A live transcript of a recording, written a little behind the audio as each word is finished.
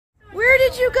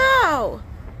did you go?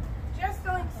 Just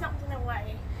throwing something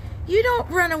away. You don't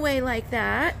run away like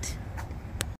that.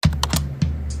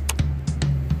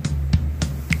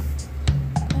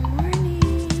 Good morning.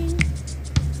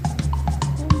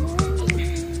 Good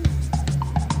morning.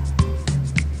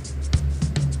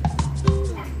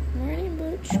 Morning,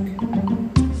 Booch.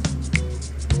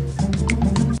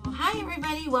 Well, hi,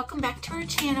 everybody. Welcome back to our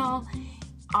channel.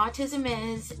 Autism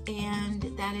is,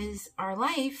 and that is our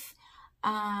life.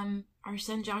 Our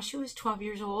son Joshua is 12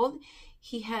 years old.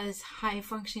 He has high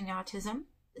functioning autism.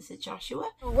 This is Joshua.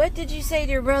 What did you say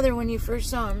to your brother when you first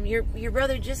saw him? Your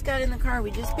brother just got in the car. We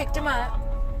just picked him up.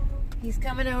 He's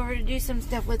coming over to do some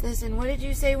stuff with us. And what did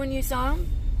you say when you saw him?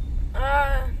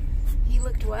 He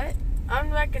looked what?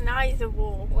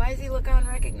 Unrecognizable. Why does he look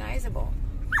unrecognizable?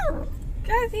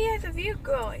 Because he has a view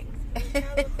going.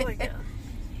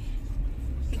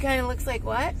 He kind of looks like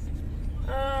what?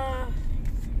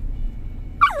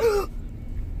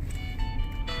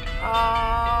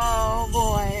 Oh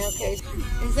boy, okay.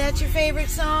 Is that your favorite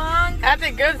song? That's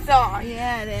a good song.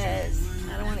 Yeah, it is.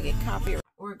 I don't want to get copyrighted.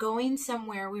 We're going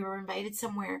somewhere. We were invited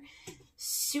somewhere.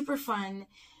 Super fun.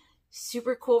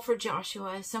 Super cool for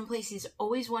Joshua. Someplace he's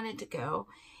always wanted to go.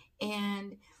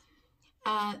 And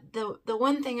the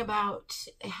one thing about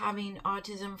having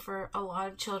autism for a lot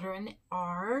of children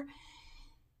are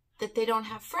that they don't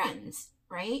have friends,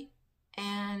 right?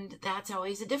 And that's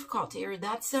always a difficulty, or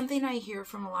that's something I hear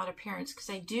from a lot of parents, because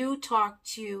I do talk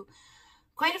to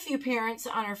quite a few parents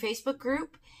on our Facebook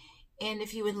group. And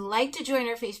if you would like to join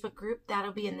our Facebook group,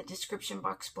 that'll be in the description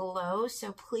box below.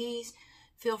 So please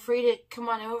feel free to come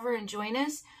on over and join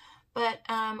us. But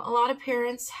a lot of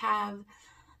parents have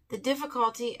the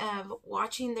difficulty of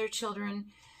watching their children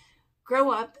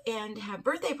grow up and have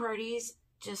birthday parties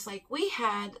just like we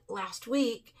had last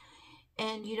week,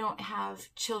 and you don't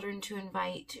have children to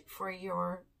invite for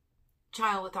your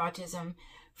child with autism,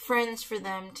 friends for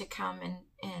them to come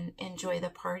and enjoy the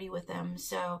party with them.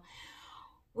 So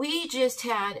we just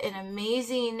had an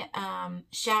amazing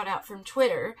shout out from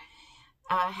Twitter.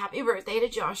 Happy birthday to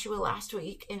Joshua last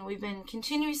week, and we've been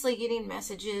continuously getting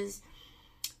messages,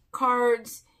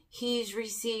 cards. He's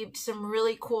received some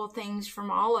really cool things from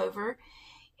all over,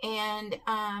 and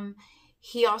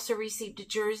he also received a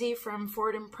jersey from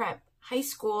Fordham Prep High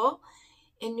School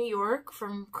in New York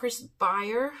from Chris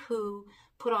Byer, who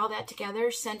put all that together,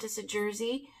 sent us a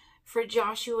jersey for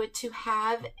Joshua to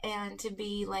have and to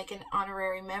be like an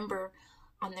honorary member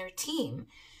on their team.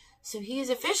 So he is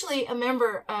officially a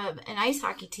member of an ice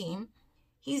hockey team.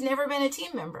 He's never been a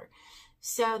team member.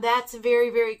 So that's very,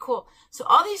 very cool. So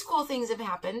all these cool things have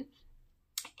happened.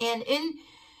 And in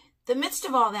the midst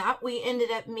of all that, we ended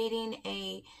up meeting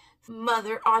a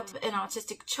mother of an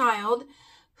autistic child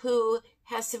who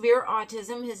has severe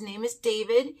autism. His name is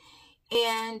David,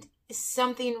 and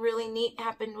something really neat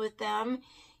happened with them.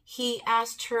 He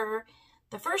asked her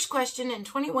the first question in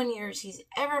 21 years he's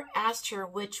ever asked her,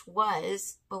 which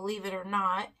was, believe it or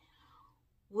not,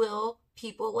 will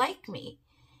people like me?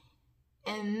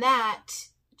 And that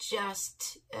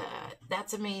just,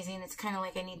 that's amazing. It's kind of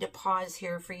like I need to pause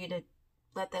here for you to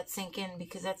let that sink in,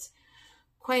 because that's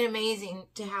quite amazing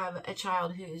to have a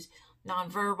child who's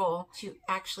nonverbal. To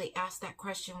actually ask that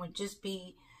question would just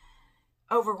be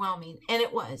overwhelming, and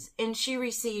it was. And she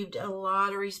received a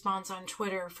lot of response on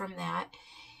Twitter from that,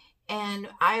 and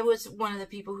I was one of the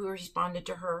people who responded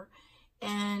to her,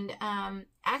 and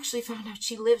actually found out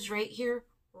she lives right here,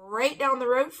 right down the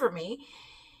road from me.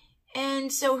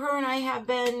 And so her and I have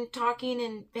been talking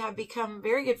and have become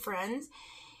very good friends,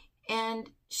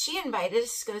 and she invited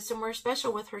us to go somewhere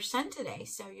special with her son today.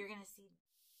 So you're going to see.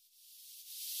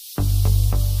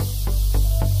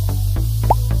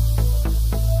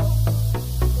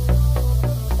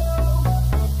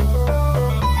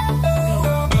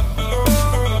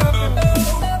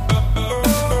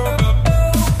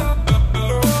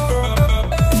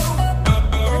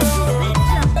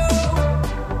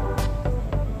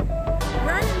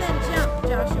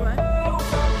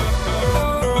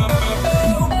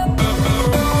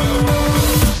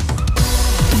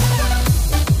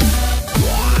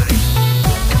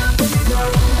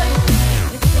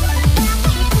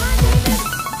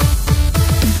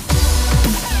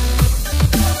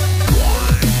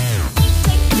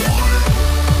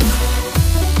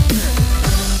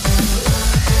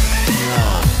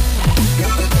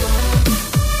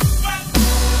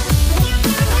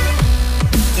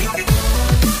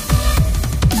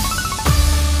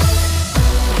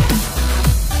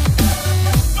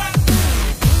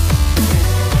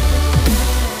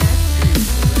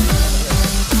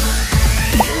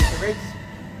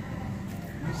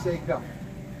 say go.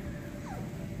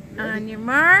 On your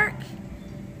mark,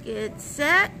 Get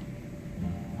set.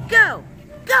 Go.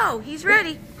 Go. He's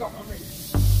ready. Go, I'm ready.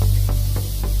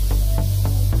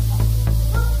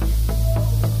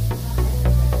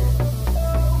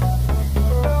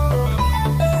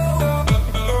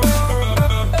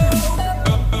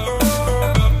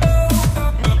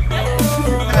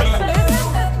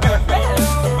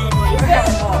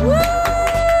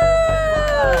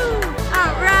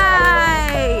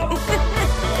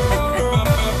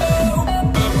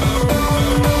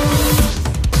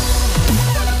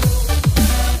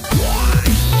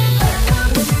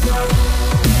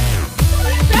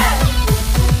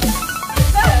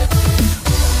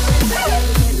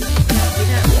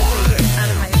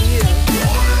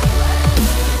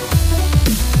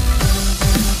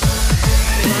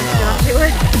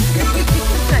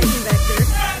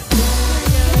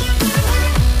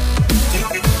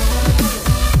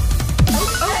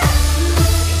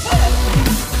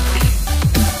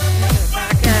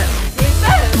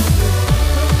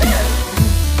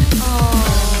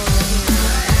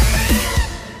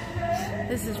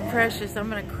 Precious, I'm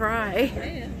gonna cry.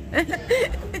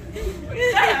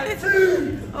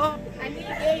 Oh, I need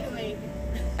a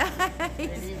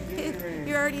Gatorade.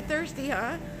 You're already thirsty,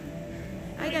 huh?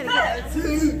 I gotta get.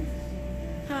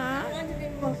 Huh?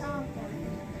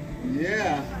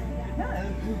 Yeah.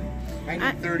 I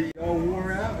need 30. All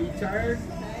wore out? Are you tired?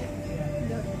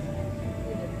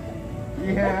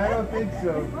 Yeah, I don't think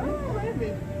so.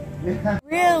 Yeah.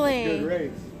 Really? Good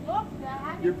race.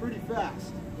 You're pretty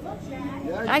fast.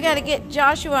 Yeah, I gotta get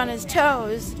Joshua on his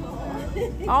toes.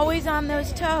 Always on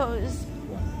those toes.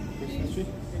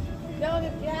 Go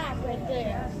to Jack right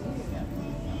there.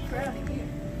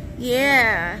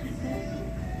 Yeah.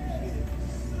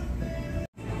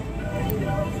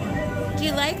 Do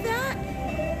you like that?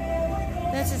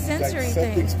 That's a sensory like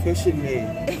thing. something's pushing me.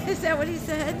 Is that what he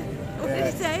said? What did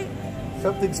he say?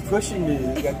 Something's pushing me.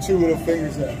 You got 2 little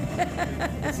fingers up.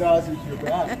 Massages your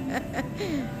back.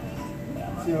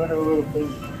 See what a little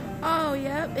fingers. Oh,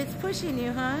 yep. It's pushing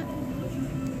you, huh?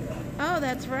 Oh,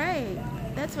 that's right.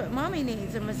 That's what mommy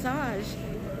needs, a massage.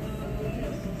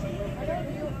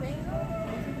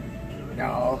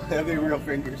 No, are they real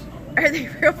fingers? Are they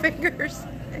real fingers?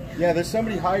 Yeah, there's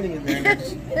somebody hiding in there.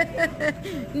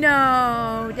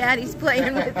 No, Daddy's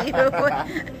playing with you. I'm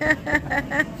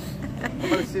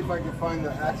going to see if I can find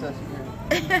the access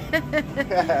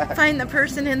point. Find the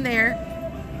person in there.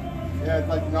 Yeah, it's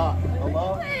like not.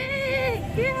 Hello? I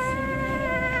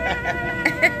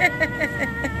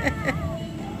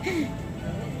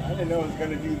didn't know it was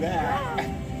going to do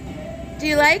that. Do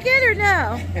you like it or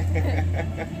no?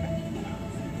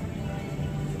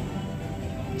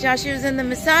 Joshua's in the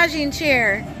massaging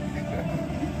chair.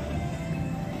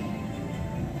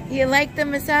 You like the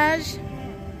massage?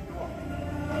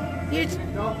 He's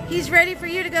ready for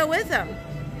you to go with him.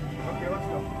 Okay, let's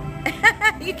go.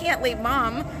 You can't leave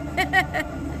Mom.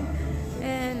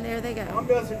 And there they go. Mom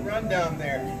doesn't run down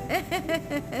there.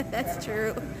 That's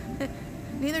true.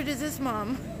 Neither does this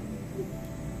mom.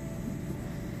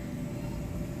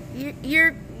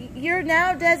 You're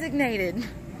now designated.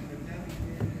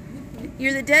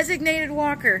 You're the designated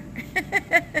walker.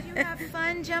 Did you have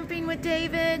fun jumping with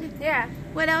David? Yeah.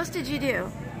 What else did you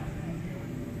do?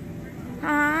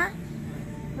 Huh?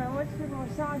 Now what's the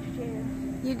massage chair?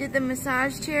 You did the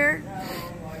massage chair?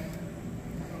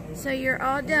 So you're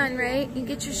all done, right? You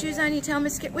get your shoes on, you tell them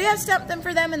we have something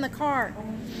for them in the car.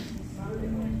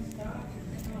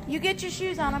 You get your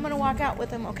shoes on, I'm gonna walk out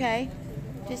with them, okay?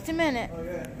 Just a minute.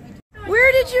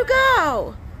 Where did you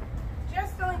go?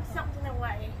 Just throwing something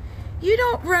away. You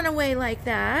don't run away like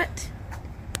that.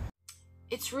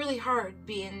 It's really hard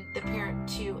being the parent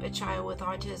to a child with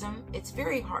autism. It's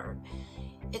very hard.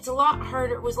 It's a lot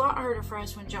harder. It was a lot harder for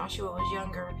us when Joshua was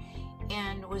younger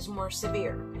and was more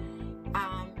severe.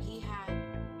 He had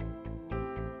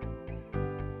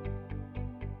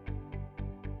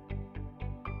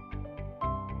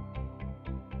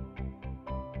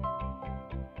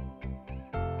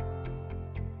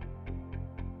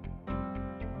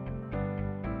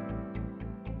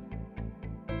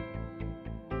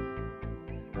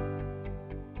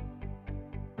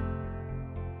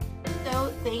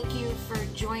So thank you for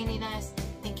joining us.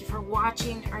 Thank you for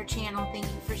watching our channel. Thank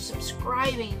you for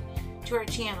subscribing to our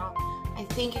channel. I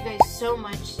thank you guys so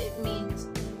much. It means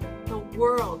the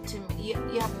world to me.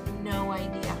 You have no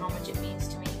idea how much it means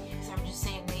to me. So I'm just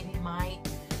saying, maybe my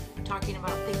talking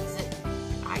about things that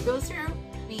I go through,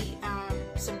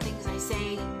 some things I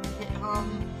say hit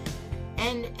home.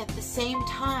 And at the same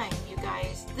time, you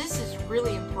guys, this is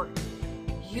really important.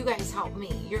 You guys help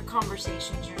me. Your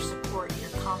conversations, your support, your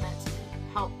comments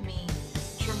help me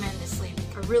tremendously.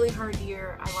 a really hard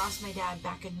year. I lost my dad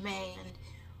back in May, and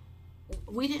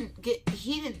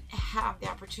he didn't have the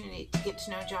opportunity to get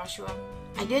to know Joshua.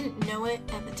 I didn't know it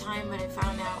at the time, but I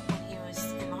found out when he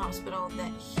was in the hospital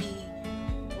that he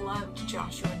loved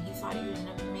Joshua, and he thought he was an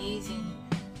amazing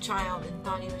child and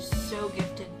thought he was so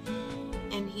gifted.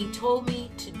 And he told me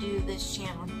to do this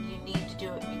channel. You need to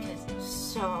do it because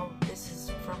this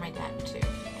is for my dad too.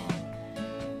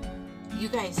 And you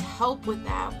guys help with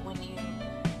that when you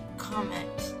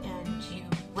comment and you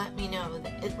let me know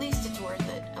that at least it's worth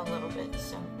it a little bit.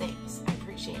 So thanks, I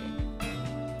appreciate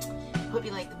it. Hope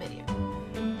you like the video.